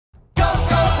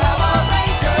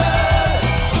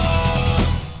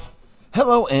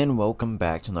Hello and welcome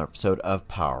back to another episode of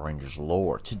Power Rangers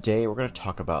lore. Today we're going to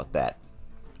talk about that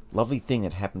lovely thing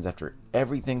that happens after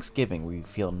every Thanksgiving where you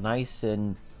feel nice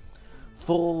and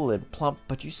full and plump,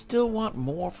 but you still want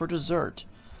more for dessert.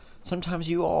 Sometimes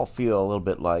you all feel a little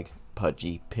bit like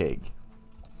Pudgy Pig.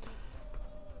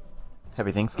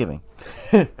 Happy Thanksgiving.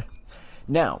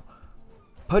 Now,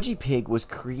 Pudgy Pig was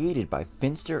created by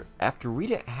Finster after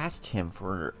Rita asked him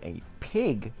for a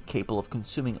pig capable of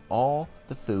consuming all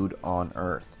the food on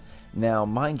Earth. Now,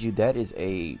 mind you, that is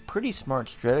a pretty smart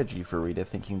strategy for Rita,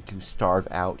 thinking to starve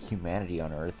out humanity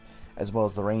on Earth, as well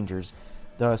as the Rangers,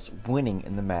 thus winning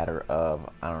in the matter of,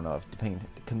 I don't know, depending on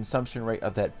the consumption rate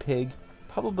of that pig,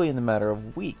 probably in the matter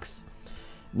of weeks.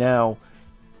 Now,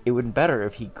 it would be better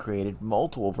if he created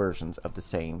multiple versions of the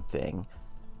same thing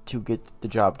to get the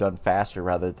job done faster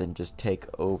rather than just take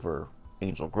over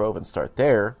Angel Grove and start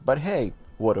there. But hey,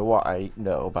 what do I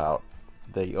know about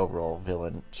the overall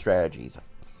villain strategies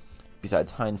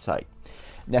besides hindsight?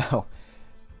 Now,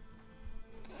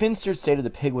 Finster stated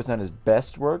the pig was not his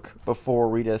best work before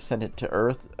Rita sent it to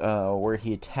Earth, where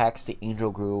he attacks the Angel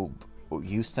Grove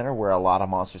Youth Center, where a lot of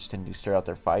monsters tend to start out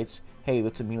their fights. Hey,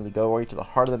 let's immediately go right to the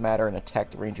heart of the matter and attack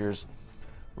the Rangers'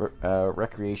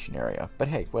 recreation area. But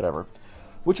hey, whatever.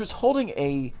 Which was holding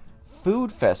a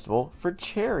food festival for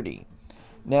charity.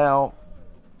 Now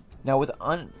with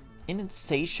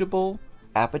insatiable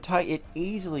appetite, it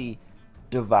easily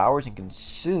devours and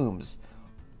consumes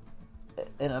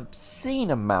an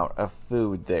obscene amount of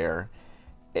food there,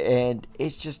 and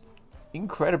it's just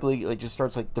incredibly just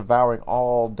starts devouring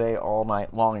all day, all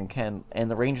night long,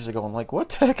 and the Rangers are going like, what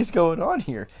the heck is going on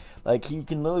here? Like, you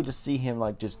can literally just see him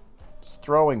just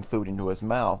throwing food into his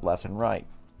mouth left and right.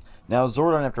 Now,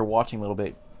 Zordon, after watching a little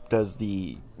bit, does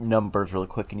the numbers really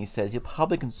quick, and he says he'll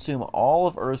probably consume all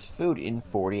of Earth's food in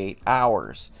 48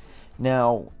 hours.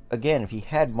 Now, again, if he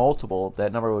had multiple,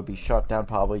 that number would be shot down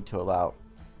probably to allow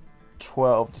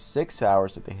 12 to 6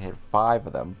 hours if they had 5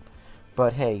 of them.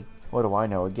 But hey, what do I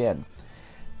know again?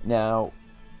 Now,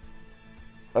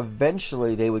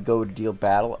 eventually they would go to deal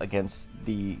battle against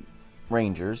the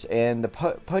Rangers, and the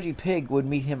Pudgy Pig would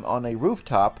meet him on a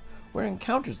rooftop where he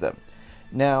encounters them.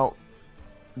 Now,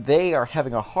 they are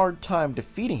having a hard time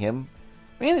defeating him,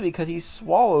 mainly because he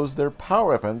swallows their power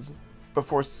weapons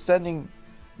before sending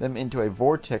them into a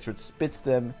vortex which spits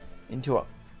them into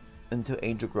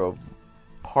Angel Grove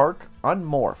Park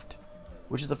unmorphed,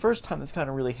 which is the first time this kind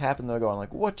of really happened. They're going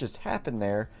like, what just happened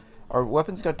there? Our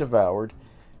weapons got devoured,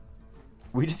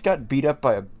 we just got beat up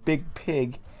by a big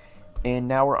pig, and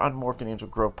now we're unmorphed in Angel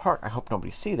Grove Park. I hope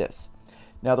nobody see this.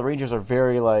 Now the Rangers are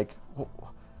very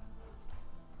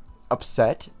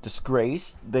upset,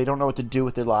 disgraced. They don't know what to do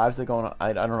with their lives. They're going,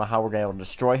 I don't know how we're going to be able to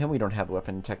destroy him. We don't have the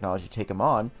weapon and technology to take him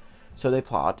on. So they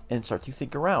plot and start to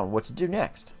think around what to do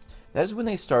next. That is when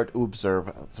they start to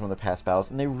observe some of the past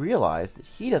battles, and they realize that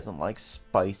he doesn't like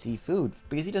spicy food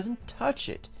because he doesn't touch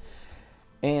it.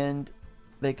 And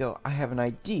they go, I have an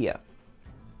idea.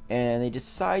 And they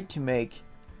decide to make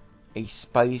a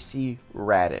spicy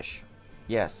raddish.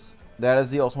 Yes, that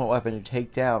is the ultimate weapon to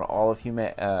take down all of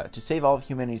to save all of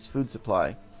humanity's food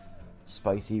supply.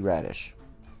 Spicy raddish.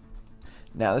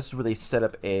 Now, this is where they set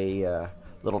up a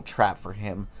little trap for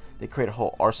him. They create a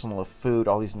whole arsenal of food,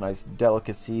 all these nice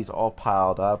delicacies all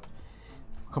piled up,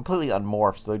 completely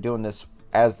unmorphed. So they're doing this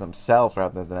as themselves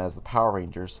rather than as the Power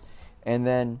Rangers. And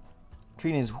then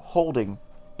Trina is holding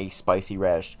a spicy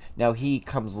radish. Now he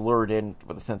comes lured in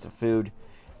with a sense of food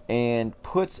and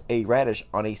puts a radish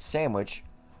on a sandwich,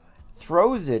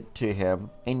 throws it to him,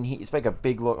 and it's like a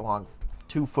big long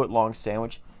 2-foot long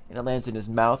sandwich, and it lands in his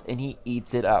mouth and he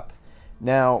eats it up.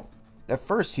 Now at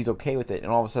first he's okay with it,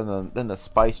 and all of a sudden then the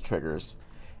spice triggers,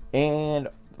 and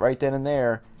right then and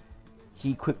there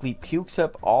he quickly pukes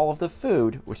up all of the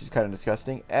food, which is kind of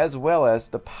disgusting, as well as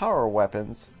the power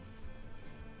weapons,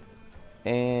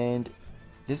 and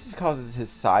this causes his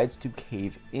sides to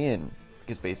cave in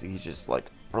because basically he's just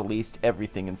released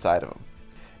everything inside of him.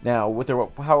 Now, with their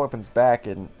power weapons back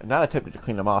and not attempting to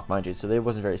clean them off, mind you, so they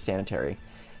wasn't very sanitary,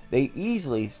 they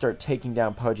easily start taking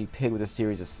down Pudgy Pig with a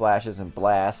series of slashes and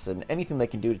blasts and anything they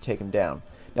can do to take him down.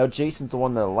 Now, Jason's the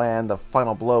one that land the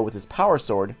final blow with his power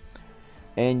sword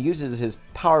and uses his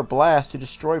power blast to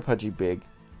destroy Pudgy Pig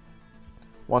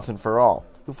once and for all,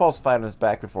 who falls flat on his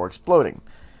back before exploding.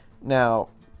 Now,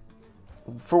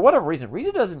 for whatever reason,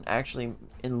 Rita doesn't actually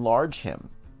enlarge him.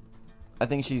 I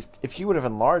think if she would have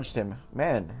enlarged him,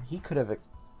 man, he could have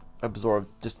absorbed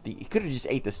he could have just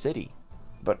ate the city.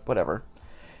 But whatever.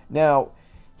 Now,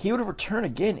 he would return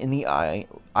again in the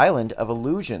island of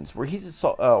illusions, where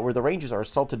where the Rangers are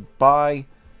assaulted by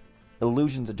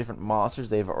illusions of different monsters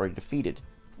they've already defeated.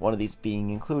 one of these being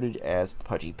included as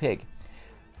Pudgy Pig.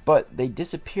 But they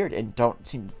disappeared and don't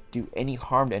seem to do any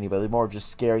harm to anybody. They're more just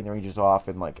scaring the Rangers off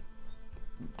and like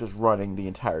just running the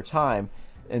entire time,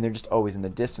 and they're just always in the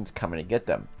distance coming to get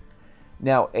them.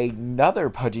 Now, another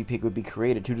Pudgy Pig would be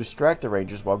created to distract the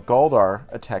Rangers while Goldar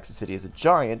attacks the city as a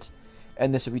giant,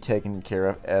 and this would be taken care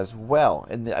of as well.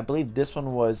 And I believe this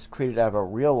one was created out of a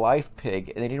real-life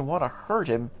pig, and they didn't want to hurt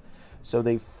him, so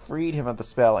they freed him of the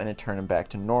spell and it turned him back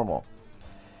to normal.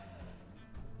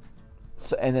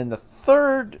 So, and then the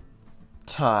third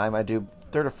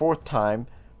or fourth time,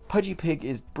 Pudgy Pig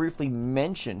is briefly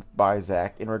mentioned by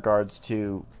Zack in regards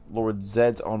to Lord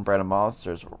Zed's own brand of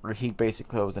monsters, where he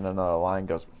basically goes in another line and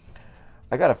goes,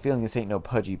 "I got a feeling this ain't no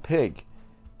Pudgy Pig,"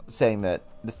 saying that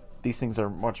these things are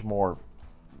much more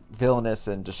villainous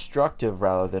and destructive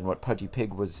rather than what Pudgy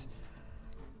Pig was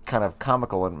kind of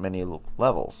comical in many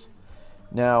levels.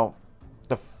 Now,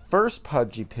 the first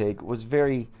Pudgy Pig was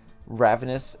very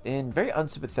ravenous and very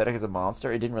unsympathetic as a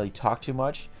monster. It didn't really talk too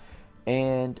much,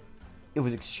 and it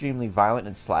was extremely violent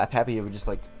and slap happy. It would just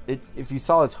like if you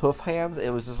saw its hoof hands,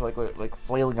 it was just like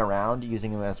flailing around,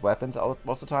 using them as weapons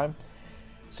most of the time.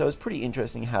 So it's pretty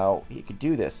interesting how he could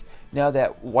do this. Now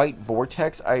that white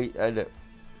vortex I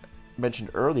mentioned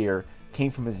earlier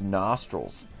came from his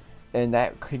nostrils, and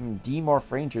that could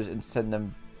demorph Rangers and send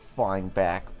them flying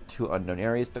back to unknown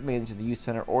areas, but mainly to the youth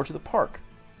center or to the park.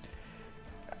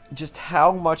 Just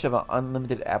how much of an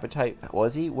unlimited appetite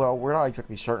was he? Well, we're not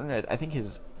exactly certain. I think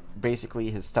basically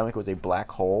his stomach was a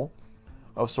black hole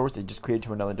of sorts. It just created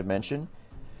to another dimension,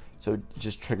 so it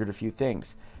just triggered a few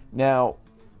things. Now,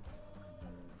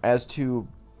 as to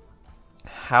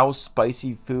how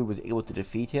spicy food was able to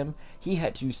defeat him, he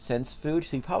had to sense food,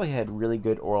 so he probably had really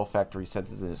good olfactory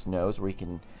senses in his nose where he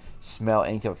can smell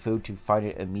any type of food to find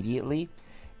it immediately,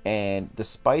 and the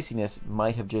spiciness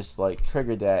might have just like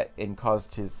triggered that and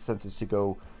caused his senses to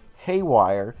go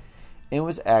haywire. It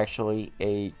was actually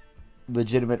a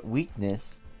legitimate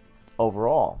weakness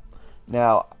overall.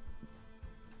 Now,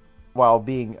 while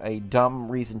being a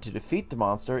dumb reason to defeat the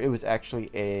monster, it was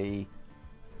actually a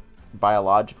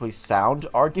biologically sound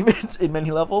argument in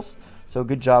many levels. So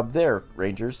good job there,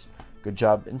 Rangers. Good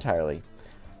job entirely.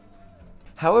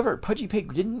 However, Pudgy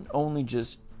Pig didn't only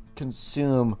just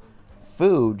consume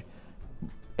food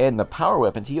and the power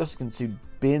weapons, he also consumed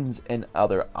bins and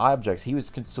other objects. He was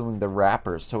consuming the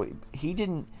wrappers, so he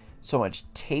didn't so much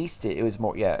taste it. It was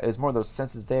more, yeah, it was more those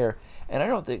senses there. And I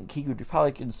don't think he could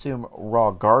probably consume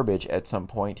raw garbage at some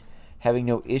point, having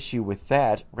no issue with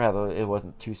that. Rather, it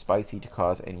wasn't too spicy to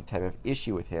cause any type of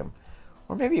issue with him.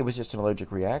 Or maybe it was just an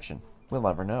allergic reaction. We'll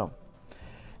never know.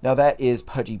 Now that is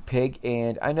Pudgy Pig,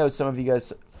 and I know some of you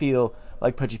guys feel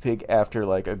like Pudgy Pig after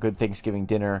like a good Thanksgiving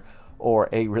dinner or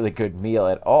a really good meal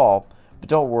at all, but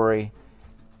don't worry,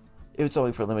 it's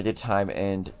only for a limited time,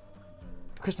 and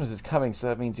Christmas is coming, so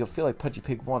that means you'll feel like Pudgy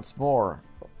Pig once more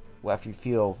after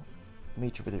you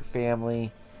meet with your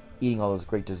family, eating all those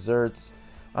great desserts.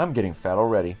 I'm getting fat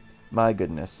already. My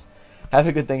goodness. Have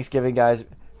a good Thanksgiving, guys.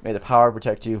 May the power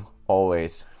protect you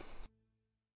always.